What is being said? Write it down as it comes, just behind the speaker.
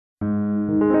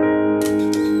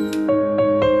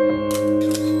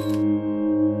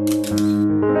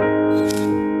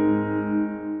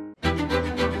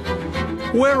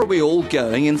we all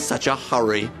going in such a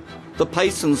hurry? The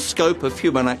pace and scope of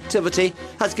human activity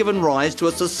has given rise to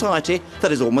a society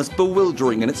that is almost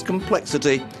bewildering in its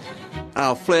complexity.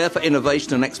 Our flair for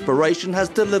innovation and exploration has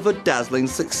delivered dazzling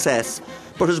success,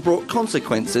 but has brought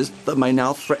consequences that may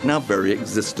now threaten our very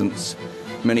existence.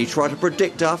 Many try to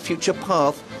predict our future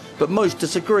path, but most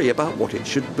disagree about what it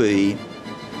should be.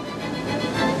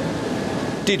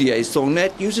 Didier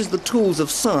Sornette uses the tools of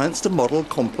science to model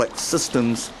complex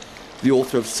systems. The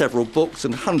author of several books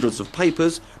and hundreds of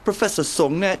papers, Professor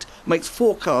Sornette makes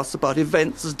forecasts about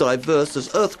events as diverse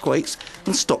as earthquakes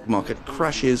and stock market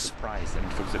crashes.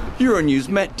 Euronews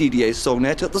met Didier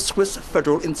Sornette at the Swiss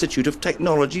Federal Institute of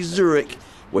Technology, Zurich,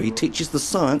 where he teaches the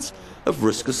science of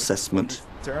risk assessment.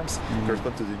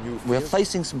 We're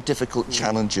facing some difficult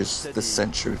challenges this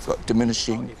century. We've got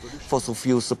diminishing fossil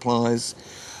fuel supplies,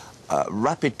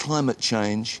 rapid climate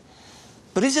change.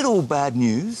 But is it all bad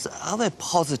news? Are there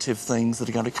positive things that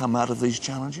are going to come out of these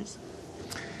challenges?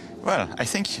 Well, I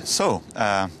think so.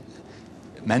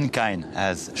 Mankind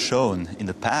has shown in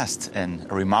the past a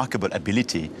remarkable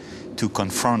ability to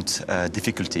confront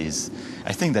difficulties.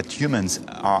 I think that humans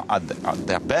are at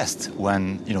their best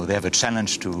when they have a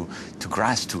challenge to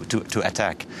grasp, to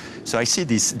attack. So I see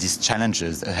these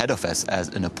challenges ahead of us as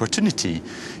an opportunity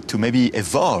to maybe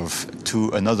evolve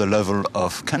to another level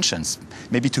of conscience,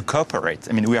 maybe to cooperate.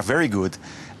 I mean, we are very good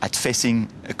at facing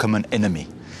a common enemy.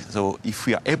 So if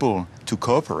we are able to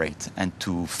cooperate and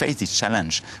to face this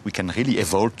challenge, we can really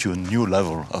evolve to a new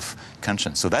level of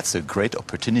conscience. So that's a great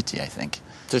opportunity, I think.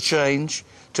 To change,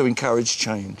 to encourage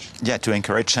change. Yeah, to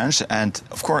encourage change. And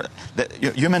of course,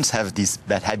 humans have this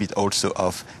bad habit also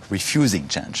of refusing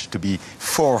change, to be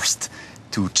forced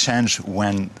to change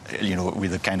when,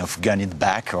 with a kind of gun in the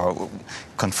back or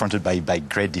confronted by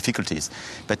great difficulties.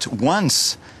 But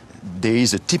once there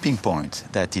is a tipping point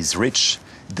that is reached,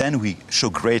 then we show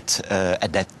great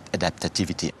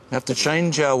adaptivity. We have to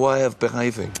change our way of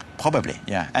behaving. Probably,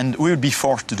 yeah. And we will be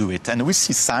forced to do it. And we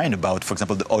see signs about, for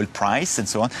example, the oil price and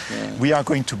so on. Yeah. We are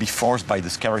going to be forced by the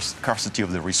scarcity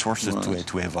of the resources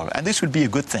to evolve. And this would be a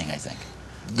good thing, I think.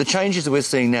 The changes that we're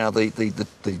seeing now, the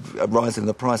rise in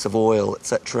the price of oil,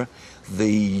 etc.,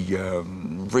 the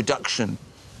reduction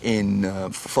in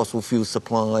fossil fuel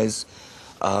supplies,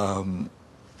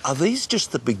 are these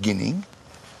just the beginning?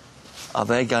 Are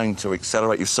they going to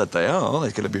accelerate? You said they are.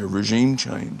 There's going to be a regime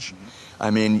change. I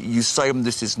mean, you say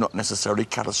this is not necessarily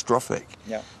catastrophic,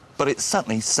 but it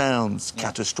certainly sounds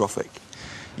catastrophic.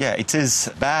 Yeah, it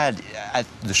is bad at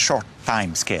the short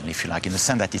time scale, if you like, in the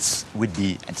sense that it's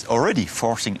already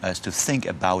forcing us to think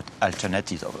about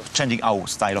alternatives, or changing our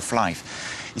style of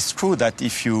life. It's true that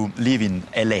if you live in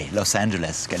LA, Los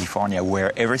Angeles, California,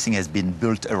 where everything has been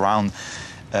built around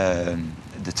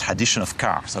the tradition of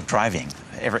cars or driving,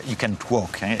 you can't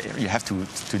walk, you have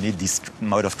to need this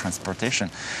mode of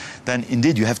transportation, then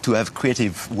indeed you have to have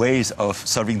creative ways of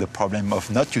solving the problem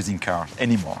of not using cars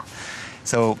anymore.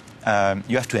 So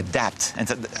you have to adapt,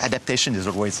 and adaptation is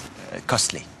always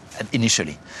costly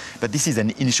initially. But this is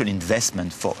an initial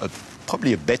investment for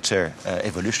probably a better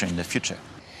evolution in the future.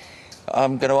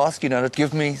 I'm going to ask you now to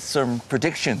give me some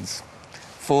predictions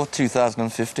for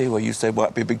 2050, where you say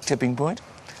might be a big tipping point.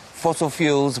 Fossil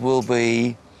fuels will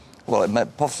be,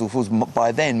 fossil fuels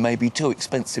by then may be too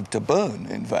expensive to burn,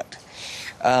 in fact.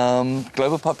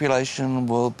 Global population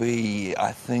will be,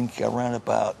 I think, around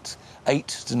about 8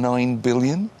 to 9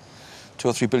 billion, 2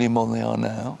 or 3 billion more than they are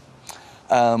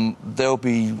now. There'll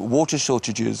be water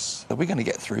shortages. Are we going to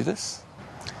get through this?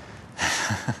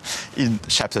 In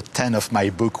chapter 10 of my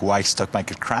book, Why Stock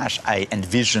Market Crash, I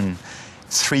envision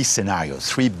 3 scenarios,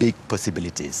 3 big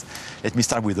possibilities. Let me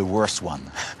start with the worst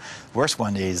one. Worst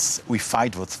one is we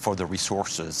fight for the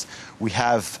resources. We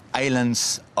have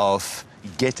islands of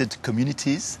gated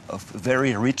communities of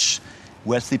very rich,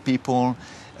 wealthy people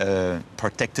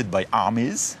protected by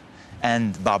armies,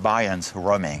 and barbarians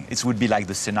roaming. It would be like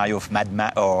the scenario of Mad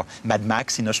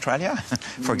Max in Australia,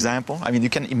 for example. I mean, you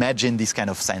can imagine this kind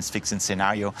of science fiction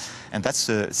scenario, and that's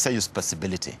a serious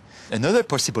possibility. Another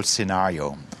possible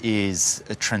scenario is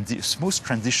a smooth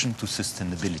transition to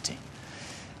sustainability.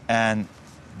 And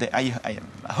I am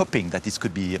hoping that this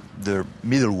could be the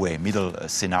middle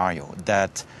scenario,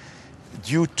 that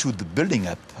due to the building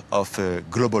up of a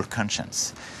global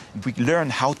conscience, we learn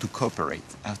how to cooperate,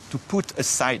 to put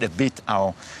aside a bit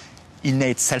our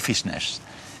innate selfishness,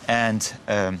 and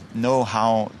know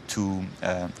how to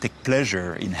take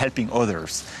pleasure in helping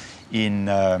others, in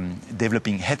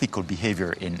developing ethical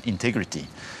behavior in integrity,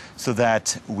 so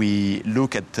that we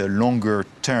look at the longer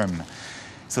term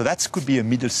So that could be a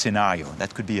middle scenario.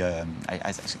 That could be a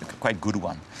quite good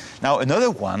one. Now,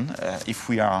 another one, if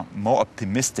we are more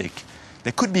optimistic,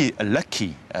 there could be a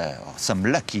lucky, or some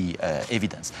lucky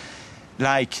evidence,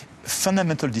 like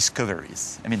fundamental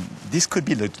discoveries. I mean, this could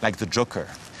be like the Joker.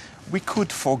 We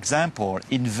could, for example,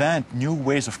 invent new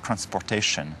ways of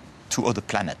transportation to other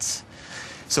planets.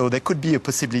 So there could be a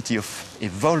possibility of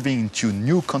evolving into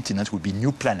new continents, would be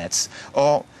new planets,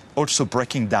 or also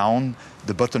breaking down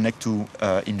the bottleneck to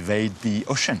invade the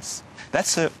oceans.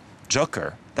 That's a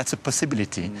joker. That's a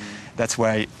possibility. That's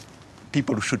why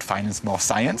people should finance more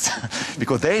science,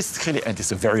 because there is really, and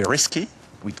it's very risky.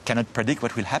 We cannot predict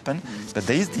what will happen, but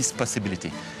there is this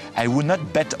possibility. I would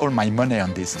not bet all my money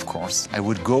on this, of course. I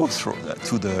would go through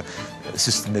to the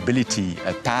sustainability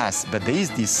path, but there is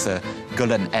this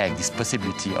golden egg, this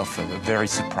possibility of very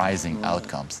surprising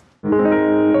outcomes.